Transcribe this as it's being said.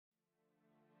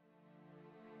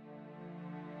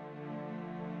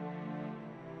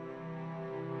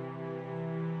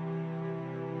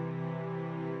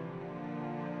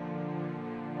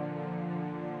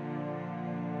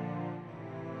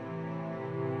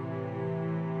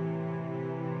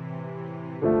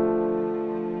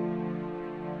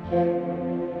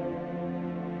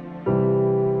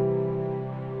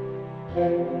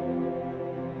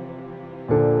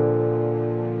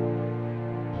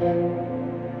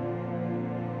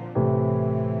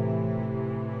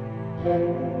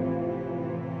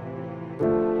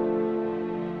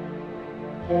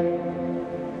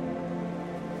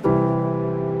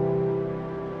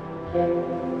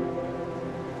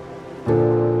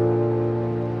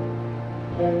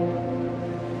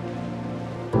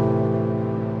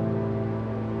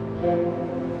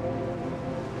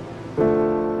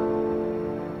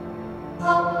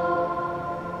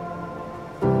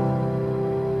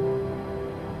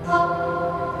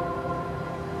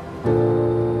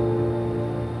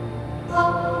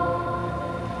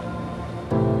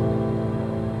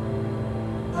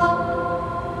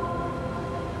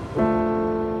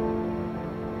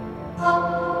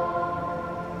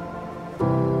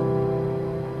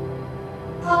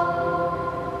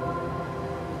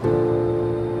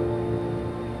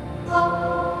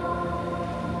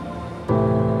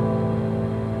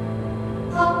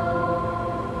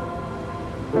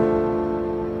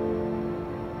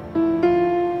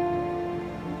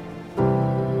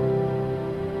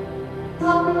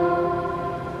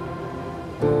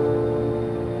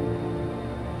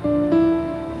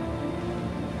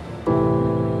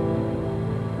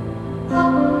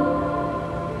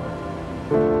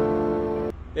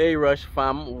Hey Rush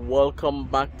fam, welcome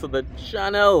back to the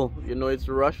channel. You know it's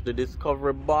Rush, the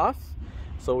Discovery Boss.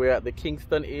 So we're at the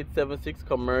Kingston 876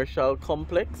 commercial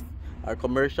complex, our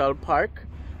commercial park,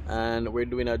 and we're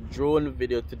doing a drone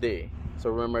video today. So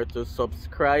remember to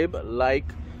subscribe, like,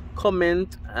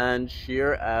 comment, and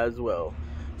share as well.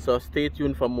 So stay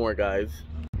tuned for more, guys.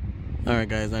 Alright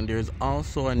guys, and there's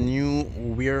also a new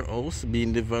warehouse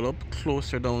being developed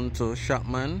closer down to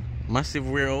Chapman. Massive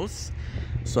warehouse.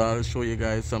 So I'll show you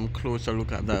guys some closer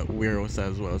look at that warehouse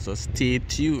as well, so stay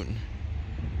tuned.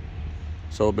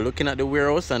 So we'll be looking at the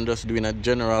warehouse and just doing a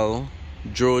general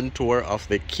drone tour of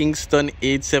the Kingston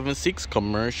 876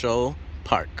 commercial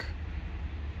park.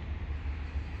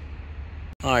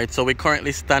 Alright, so we're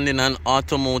currently standing on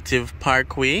Automotive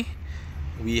Parkway.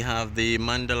 We have the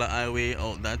Mandela Hwy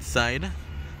out that side.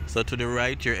 So to the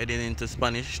right you're heading into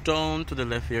Spanish Town, to the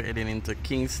left you're heading into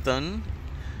Kingston.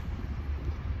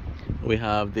 We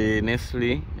have the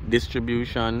Nestle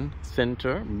distribution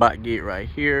center, back gate right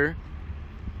here.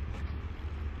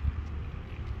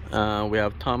 We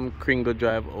have Tom Kringle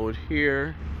Drive out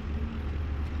here,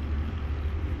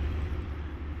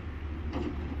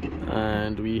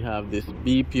 and we have this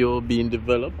BPO being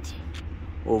developed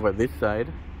over this side.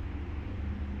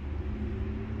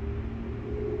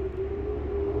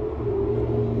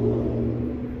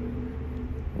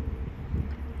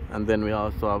 And then we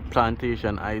also have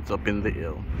Plantation Heights up in the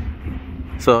hill.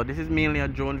 So this is mainly a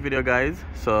drone video, guys,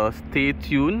 so stay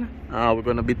tuned. We're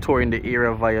going to be touring the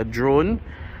area via drone.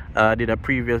 I did a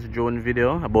previous drone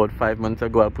video about 5 months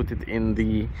ago. I'll put it in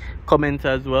the comments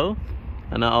as well.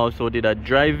 And I also did a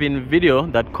drive-in video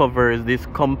that covers this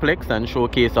complex and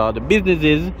showcase all the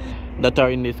businesses that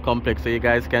are in this complex, so you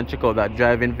guys can check out that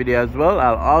drive-in video as well.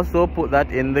 I'll also put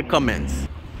that in the comments.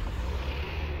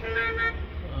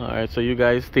 Alright, so you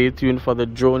guys stay tuned for the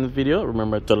drone video.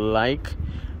 Remember to like,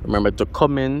 remember to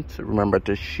comment, remember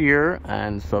to share,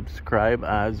 and subscribe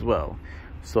as well.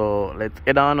 So let's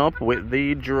head on up with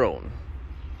the drone.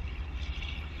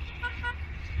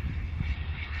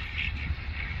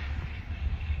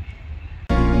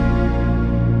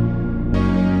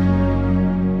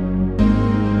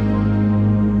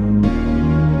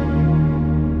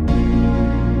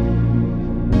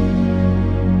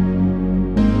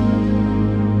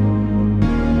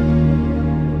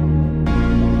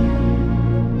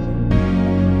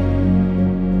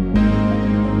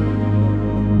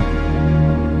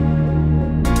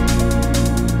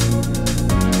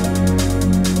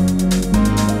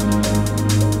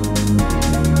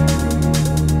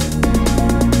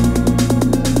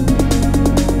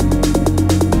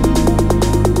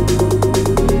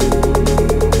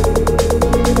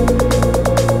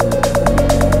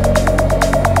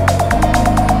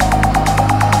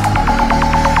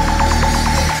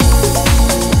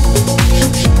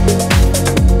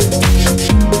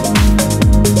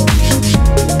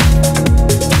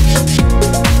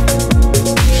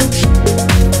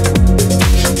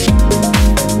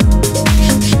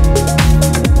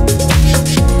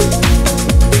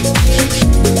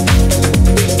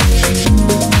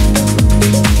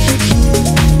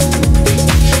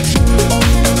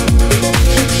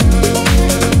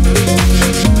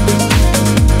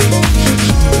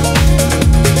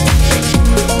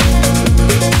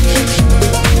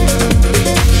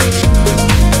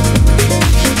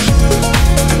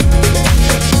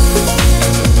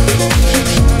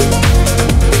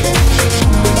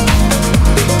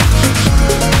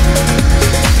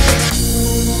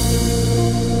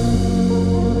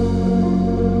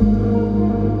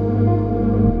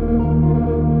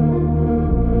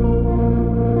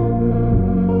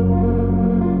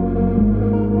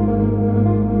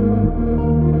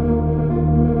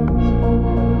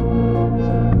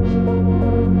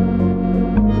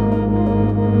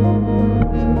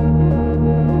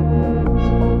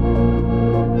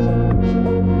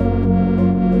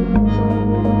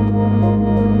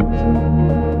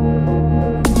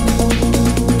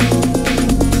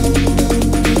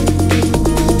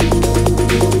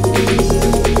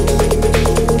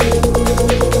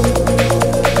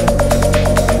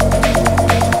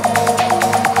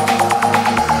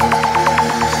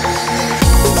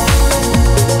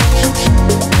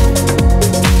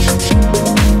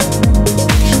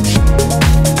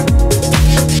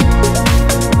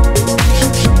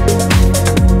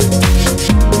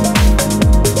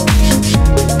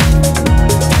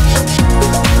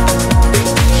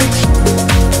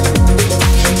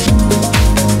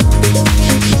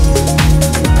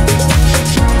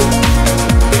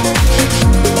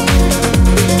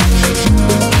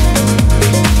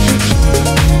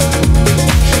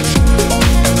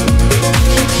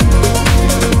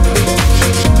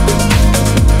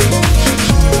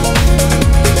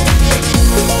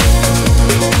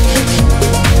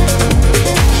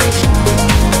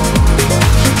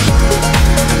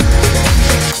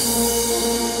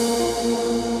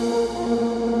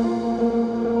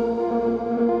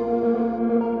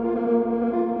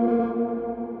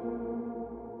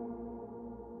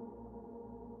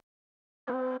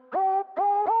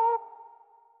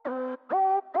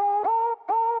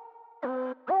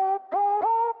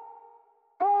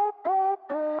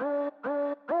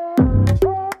 Bye.